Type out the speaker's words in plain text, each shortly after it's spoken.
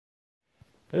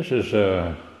This is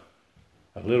a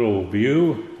little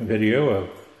video of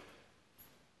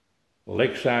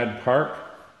Lakeside Park,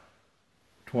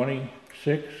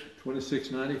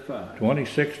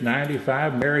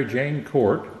 2695 Mary Jane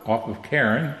Court off of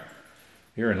Carran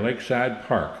here in Lakeside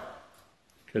Park,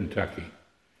 Kentucky.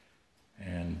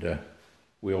 And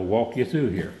we'll walk you through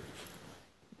here.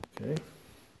 Okay.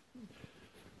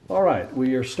 All right,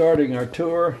 we are starting our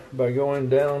tour by going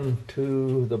down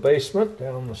to the basement,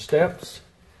 down the steps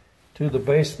to the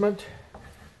basement.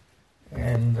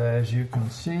 And as you can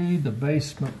see, the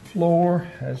basement floor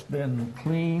has been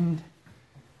cleaned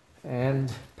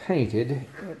and painted.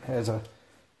 It has a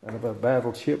kind of a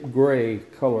battleship gray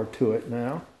color to it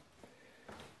now.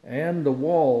 And the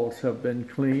walls have been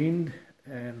cleaned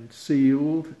and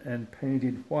sealed and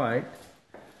painted white.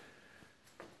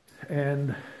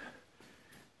 And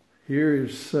here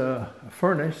is a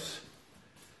furnace.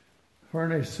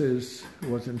 Furnace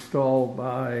was installed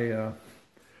by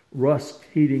Rusk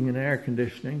Heating and Air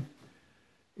Conditioning.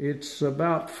 It's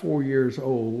about 4 years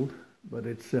old, but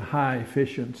it's a high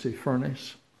efficiency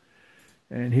furnace.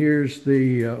 And here's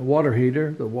the water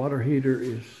heater. The water heater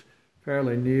is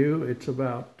fairly new. It's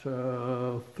about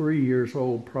 3 years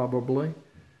old probably.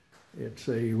 It's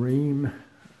a Rheem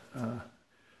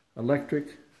electric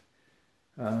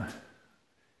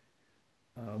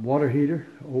water heater.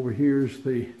 Over here's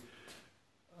the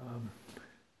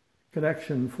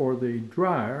connection for the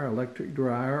dryer, electric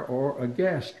dryer or a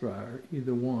gas dryer.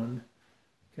 Either one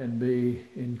can be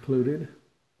included.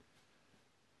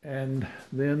 And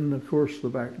then of course the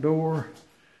back door.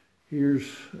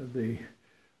 Here's the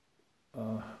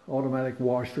automatic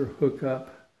washer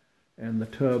hookup and the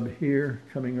tub here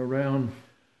coming around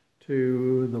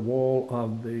to the wall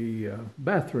of the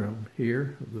bathroom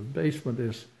here. The basement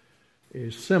is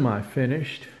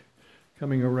semi-finished.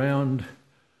 Coming around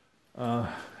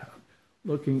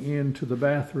looking into the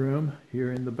bathroom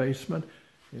here in the basement.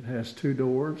 It has two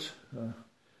doors,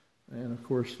 and of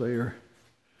course there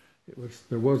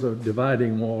was a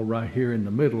dividing wall right here in the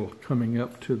middle coming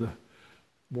up to the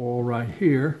wall right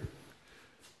here.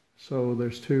 So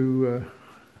there's two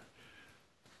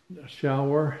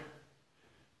shower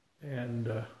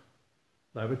and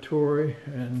lavatory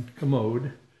and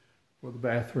commode for the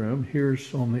bathroom.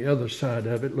 Here's on the other side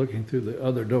of it, looking through the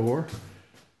other door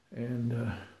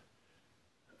and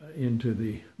into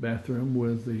the bathroom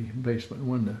with the basement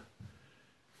window.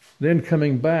 Then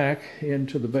coming back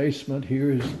into the basement,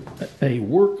 here is a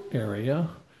work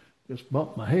area. Just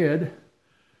bumped my head.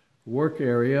 Work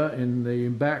area in the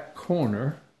back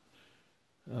corner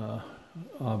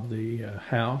of the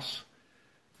house.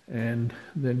 And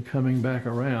then coming back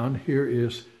around, here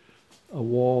is a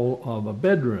wall of a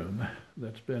bedroom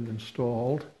that's been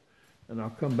installed. And I'll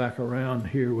come back around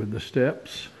here with the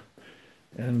steps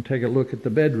and take a look at the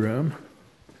bedroom.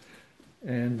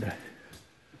 And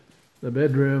the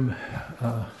bedroom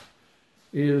has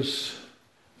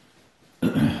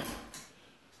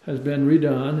been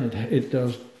redone. It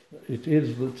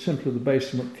is simply the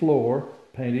basement floor,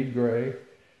 painted gray,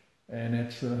 and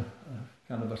it's a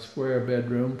kind of a square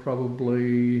bedroom,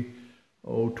 probably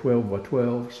 12 by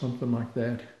 12, something like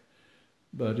that.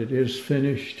 But it is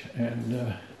finished,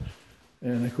 and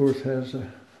of course has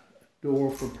a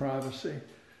door for privacy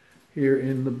here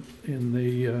in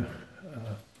the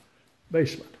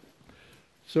basement.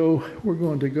 So we're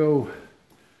going to go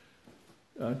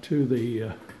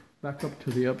back up to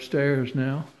the upstairs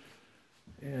now,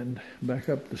 and back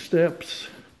up the steps,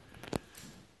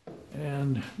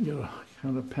 and get a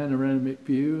kind of panoramic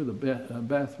view of the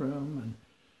bathroom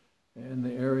and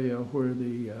the area where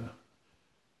the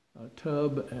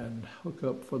tub and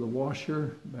hookup for the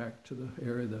washer, back to the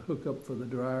area the hookup for the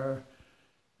dryer,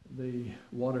 the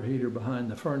water heater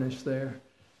behind the furnace there,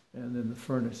 and then the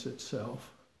furnace itself.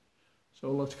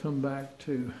 So let's come back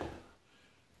to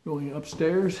going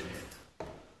upstairs.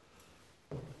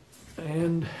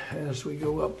 And as we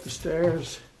go up the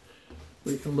stairs,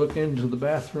 we can look into the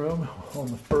bathroom on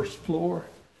the first floor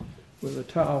with a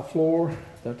tile floor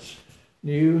that's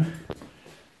new,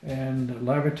 and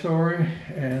lavatory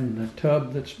and the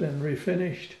tub that's been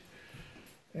refinished,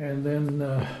 and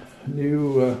then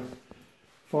new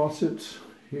faucets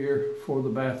here for the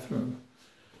bathroom.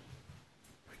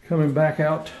 Coming back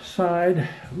outside,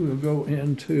 we'll go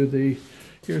into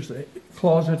here's the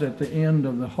closet at the end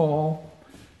of the hall.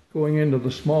 Going into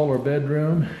the smaller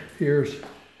bedroom, here's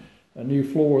a new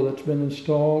floor that's been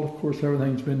installed. Of course,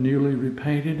 everything's been newly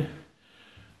repainted.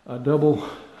 Double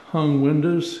hung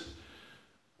windows,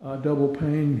 double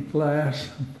pane glass,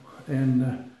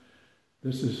 and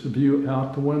this is the view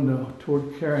out the window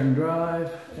toward Carran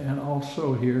Drive, and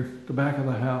also here at the back of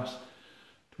the house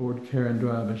toward Carran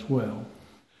Drive as well.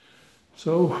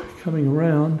 So coming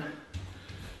around,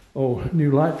 new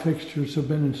light fixtures have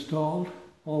been installed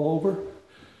all over.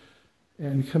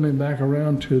 And coming back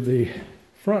around to the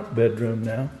front bedroom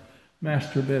now,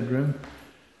 master bedroom,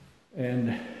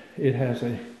 and it has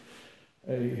a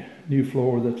new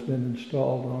floor that's been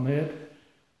installed on it,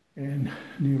 and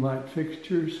new light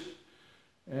fixtures,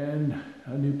 and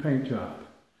a new paint job.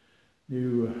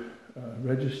 New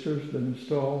registers been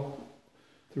installed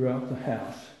throughout the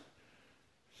house.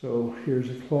 So here's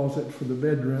a closet for the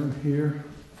bedroom here,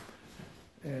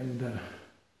 and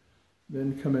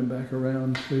then coming back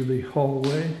around through the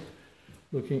hallway,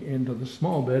 looking into the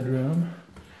small bedroom,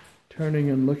 turning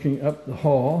and looking up the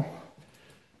hall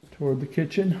toward the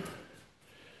kitchen.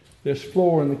 This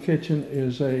floor in the kitchen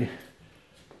is a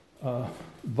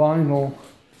vinyl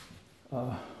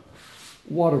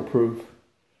waterproof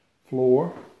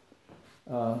floor,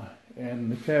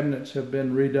 and the cabinets have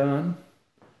been redone,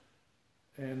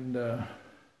 and the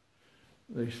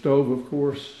stove, of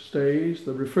course, stays.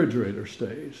 The refrigerator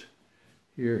stays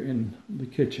here in the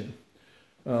kitchen.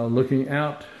 Looking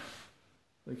out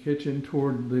the kitchen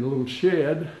toward the little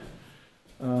shed,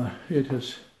 it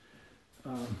has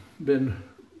been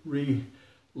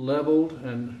re-leveled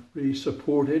and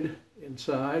re-supported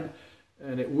inside,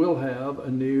 and it will have a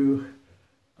new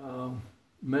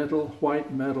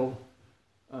white metal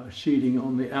sheeting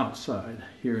on the outside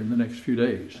here in the next few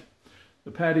days.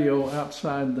 The patio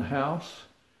outside the house,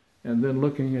 and then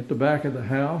looking at the back of the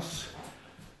house,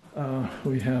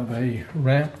 we have a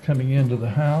ramp coming into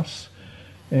the house,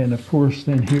 and of course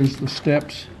then here's the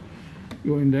steps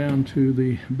going down to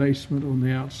the basement on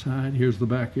the outside. Here's the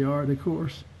backyard, of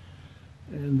course,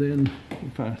 and then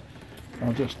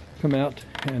I'll just come out,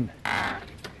 and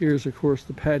here's of course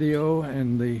the patio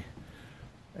and the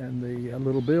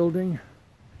little building,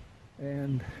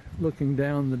 and looking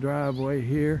down the driveway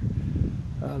here,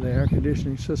 the air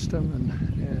conditioning system,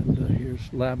 and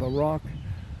here's lava rock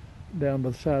down by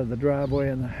the side of the driveway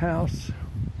in the house,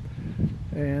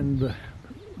 and the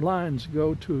lines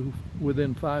go to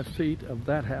within 5 feet of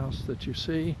that house that you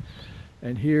see,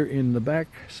 and here in the back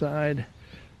side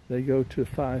they go to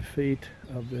 5 feet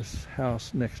of this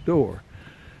house next door.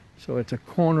 So it's a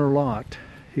corner lot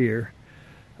here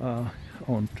at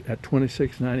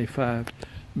 2695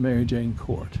 Mary Jane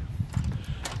Court.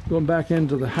 Going back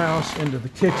into the house, into the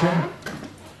kitchen,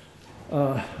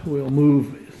 we'll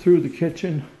move through the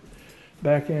kitchen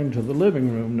back into the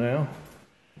living room now.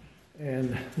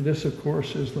 And this, of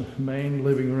course, is the main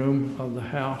living room of the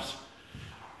house.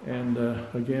 And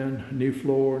again, new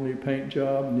floor, new paint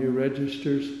job, new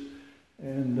registers.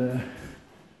 And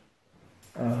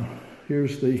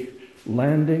here's the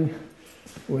landing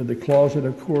with the closet,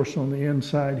 of course, on the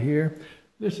inside here.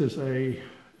 This is a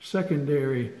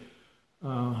secondary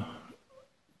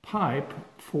pipe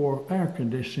for air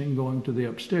conditioning going to the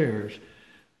upstairs.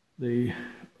 The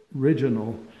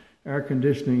original air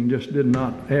conditioning just did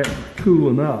not cool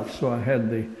enough, so I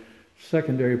had the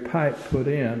secondary pipe put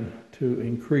in to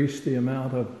increase the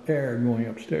amount of air going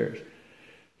upstairs.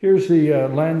 Here's the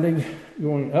landing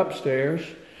going upstairs.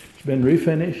 It's been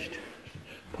refinished,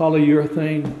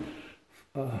 polyurethane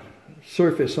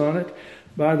surface on it.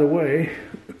 By the way,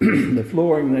 the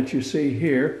flooring that you see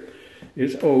here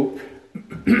is oak,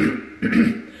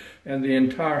 and the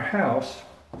entire house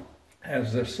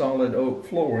has this solid oak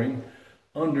flooring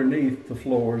underneath the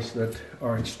floors that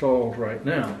are installed right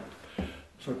now.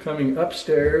 So coming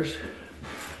upstairs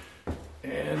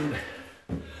and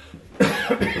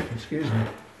excuse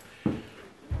me,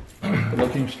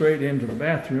 looking straight into the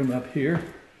bathroom up here.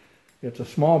 It's a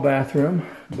small bathroom,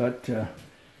 but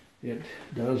it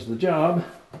does the job.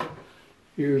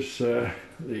 Here's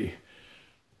the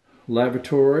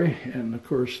lavatory, and of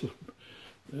course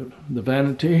the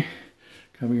vanity,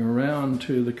 coming around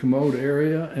to the commode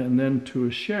area, and then to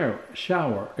a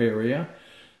shower area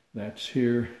that's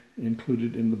here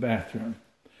included in the bathroom.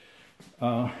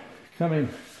 Coming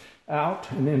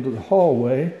out and into the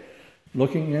hallway,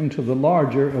 looking into the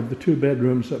larger of the 2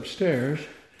 bedrooms upstairs.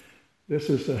 This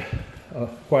is a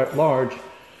quite large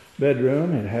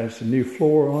bedroom. It has a new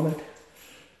floor on it,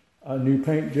 a new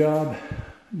paint job,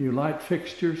 new light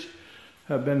fixtures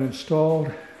have been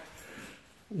installed.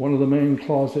 One of the main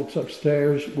closets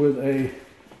upstairs with a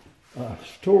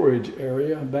storage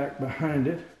area back behind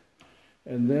it.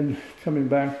 And then coming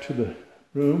back to the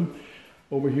room,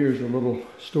 over here is a little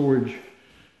storage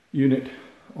unit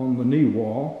on the knee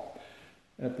wall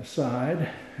at the side.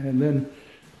 And then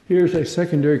here's a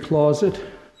secondary closet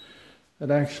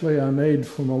that actually I made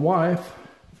for my wife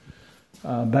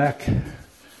back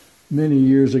many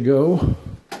years ago.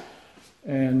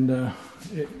 and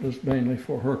it was mainly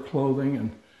for her clothing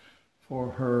and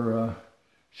for her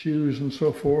shoes and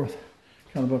so forth.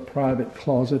 Kind of a private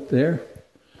closet there.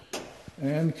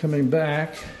 And coming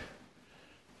back,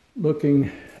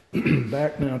 looking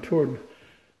back now toward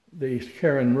the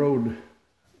Carran Road,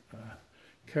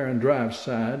 Carran Drive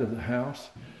side of the house,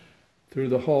 through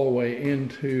the hallway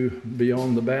into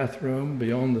beyond the bathroom,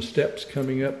 beyond the steps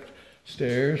coming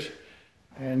upstairs,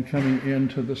 and coming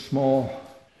into the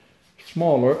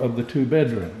smaller of the two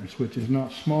bedrooms, which is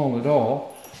not small at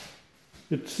all.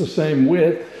 It's the same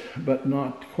width, but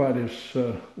not quite as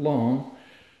long.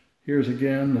 Here's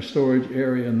again the storage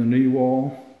area in the knee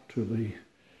wall to the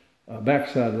back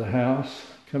side of the house,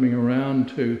 coming around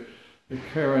to the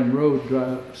Carran Road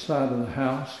side of the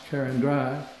house, Carran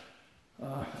Drive,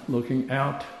 looking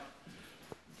out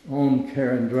on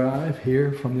Carran Drive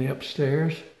here from the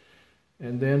upstairs,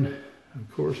 and then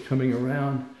of course coming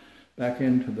around back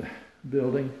into the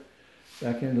building,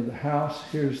 back into the house.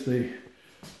 Here's the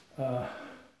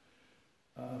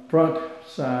front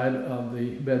side of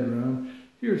the bedroom.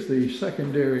 Here's the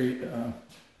secondary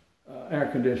air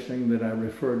conditioning that I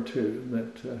referred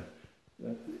to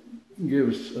that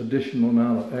gives additional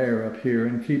amount of air up here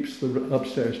and keeps the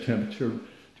upstairs temperature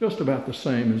just about the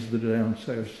same as the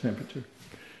downstairs temperature.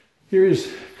 Here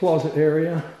is closet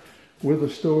area with a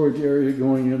storage area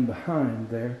going in behind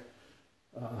there.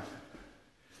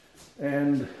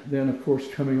 And then of course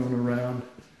coming on around,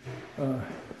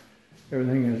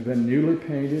 everything has been newly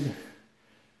painted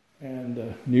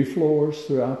and new floors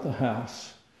throughout the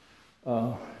house.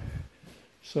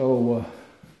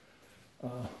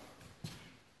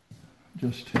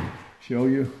 Just to show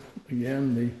you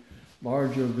again the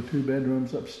larger of the two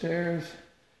bedrooms upstairs,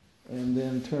 and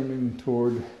then turning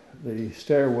toward the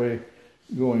stairway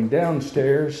going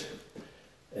downstairs,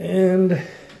 and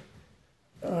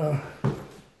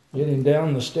getting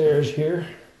down the stairs here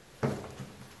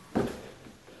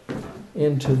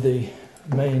into the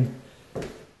main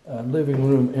living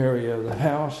room area of the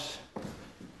house,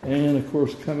 and of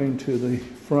course coming to the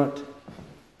front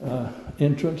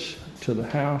entrance to the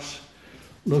house,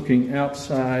 looking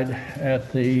outside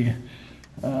at the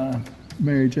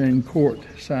Mary Jane Court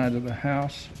side of the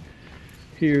house.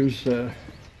 Here's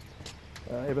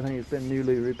everything has been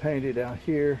newly repainted out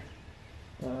here.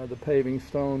 The paving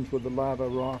stones with the lava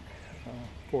rock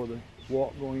for the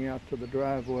walk going out to the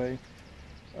driveway.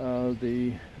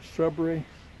 The shrubbery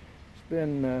has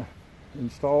been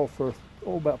installed for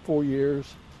about 4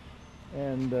 years,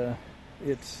 and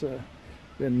it's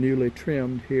been newly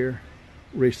trimmed here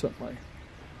recently.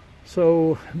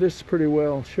 So this pretty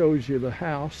well shows you the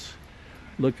house,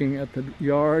 looking at the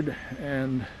yard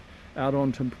and out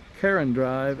onto Carran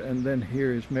Drive, and then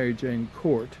here is Mary Jane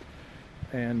Court,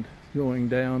 and going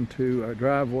down to our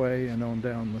driveway and on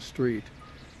down the street.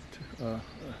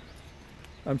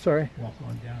 I'm sorry? Walk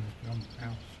on down and film the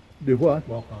house. Do what?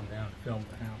 Walk on down and film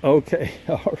the house. Okay,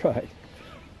 all right.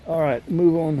 All right,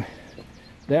 move on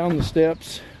down the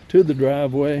steps to the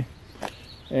driveway,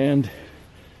 and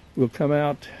we'll come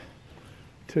out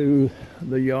to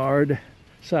the yard,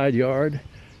 side yard,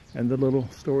 and the little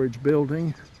storage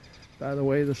building. By the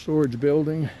way, the storage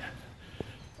building,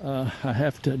 I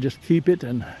have to just keep it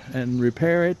and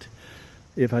repair it.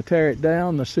 If I tear it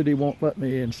down, the city won't let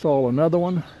me install another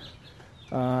one.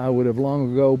 I would have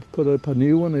long ago put up a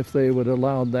new one if they would have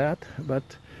allowed that. But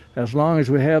as long as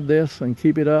we have this and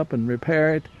keep it up and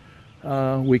repair it,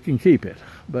 we can keep it.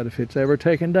 But if it's ever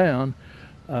taken down,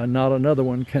 not another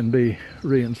one can be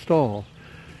reinstalled.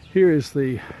 Here is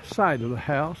the side of the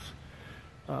house,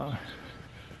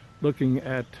 looking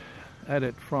at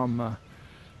it from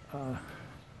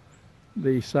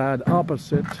the side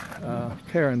opposite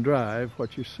Carran Drive.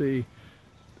 What you see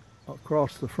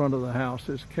across the front of the house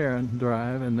is Carran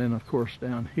Drive, and then of course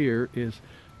down here is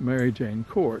Mary Jane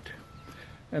Court.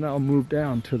 And I'll move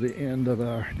down to the end of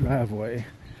our driveway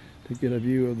to get a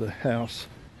view of the house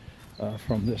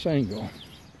from this angle.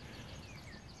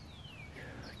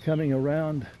 Coming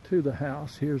around to the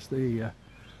house, here's the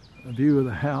view of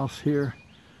the house here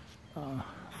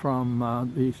from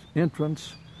the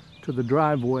entrance to the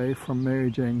driveway from Mary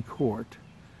Jane Court,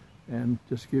 and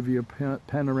just give you a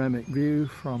panoramic view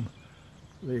from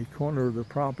the corner of the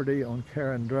property on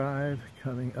Carran Drive,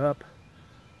 coming up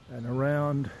and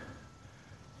around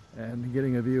and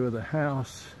getting a view of the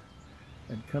house,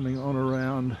 and coming on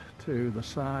around to the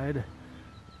side,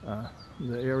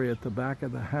 the area at the back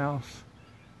of the house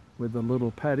with the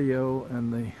little patio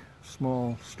and the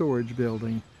small storage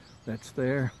building that's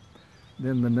there.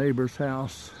 Then the neighbor's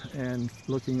house, and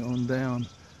looking on down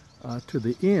to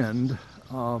the end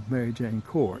of Mary Jane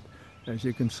Court. As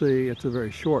you can see, it's a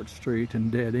very short street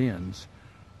and dead ends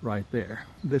right there.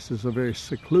 This is a very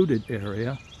secluded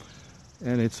area,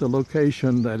 and it's a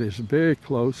location that is very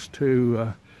close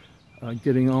to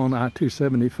getting on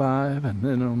I-275 and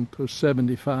then on to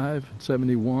 75 and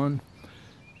 71.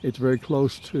 It's very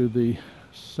close to the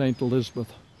St.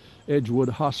 Elizabeth Edgewood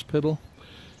Hospital.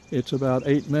 It's about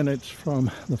 8 minutes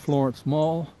from the Florence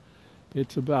Mall.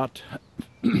 It's about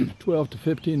 12 to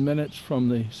 15 minutes from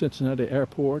the Cincinnati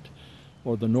Airport,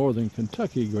 or the Northern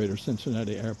Kentucky Greater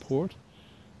Cincinnati Airport.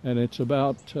 And it's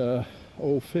about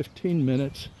 15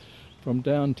 minutes from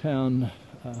downtown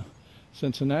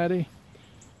Cincinnati.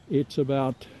 It's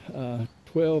about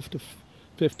 12 to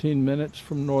 15 minutes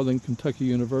from Northern Kentucky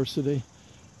University,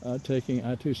 taking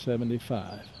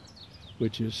I-275,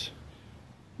 which is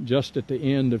just at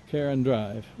the end of Carran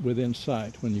Drive, within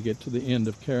sight when you get to the end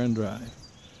of Carran Drive.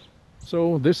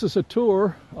 So this is a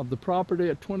tour of the property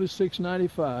at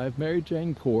 2695 Mary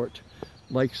Jane Court,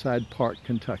 Lakeside Park,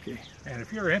 Kentucky. And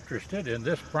if you're interested in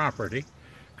this property,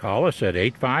 call us at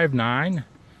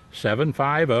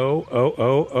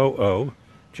 859-750-0000.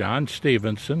 John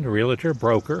Stevenson, realtor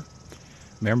broker,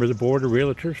 member of the Board of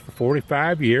Realtors for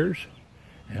 45 years,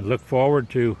 and look forward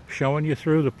to showing you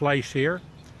through the place here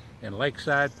in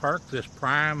Lakeside Park, this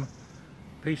prime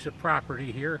piece of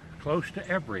property here, close to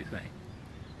everything,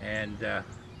 and a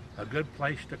good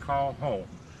place to call home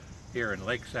here in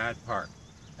Lakeside Park.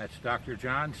 That's Dr.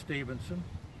 John Stevenson,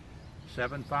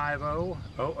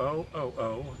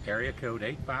 750-0000, area code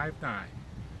 859.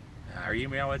 Our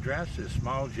email address is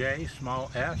small j,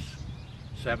 small s,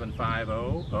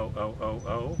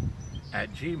 750-0000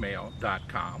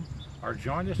 @gmail.com, or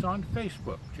join us on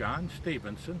Facebook, John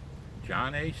Stevenson,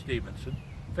 John A. Stevenson,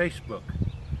 Facebook,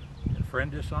 and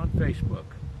friend us on Facebook.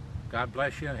 God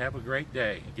bless you and have a great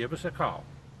day. Give us a call.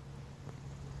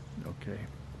 Okay.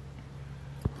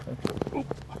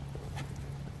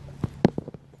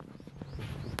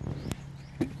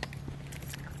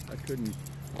 I couldn't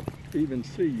even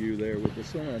see you there with the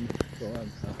sun, so I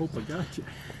hope I got you.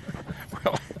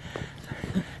 Well,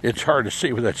 it's hard to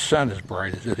see with that sun as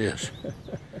bright as it is.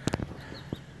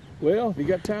 Well, you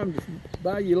got time to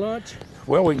buy you lunch?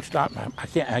 Well, we can stop. I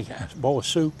can't a bowl of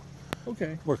soup.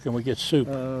 Okay. Where can we get soup?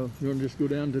 You want to just go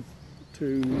down to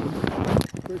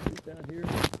Frisch's down here?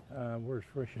 Where's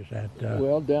Frisch's at?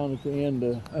 Well, down at the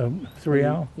end. 3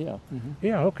 L? Yeah.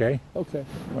 Yeah, okay. Okay.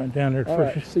 Right down there at All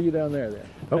right. Frisch's. See you down there then.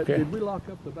 Okay. Did we lock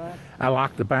up the back? I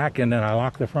locked the back and then I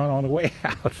locked the front on the way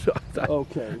out. So I thought,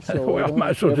 Okay. So well,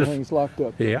 might as well everything's locked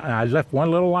up. Yeah, I left one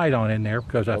little light on in there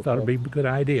because I thought it'd be a good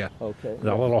idea. Okay.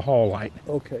 The little hall light.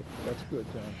 Okay. That's good,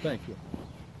 John. Thank you.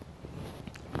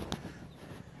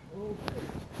 Okay.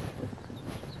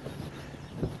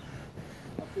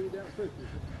 I'll see you down at Frisch's.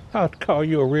 I'll call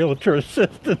you a realtor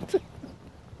assistant.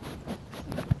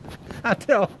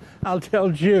 I'll tell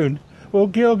June. Well,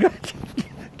 Gil got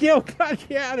you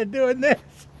out of doing this.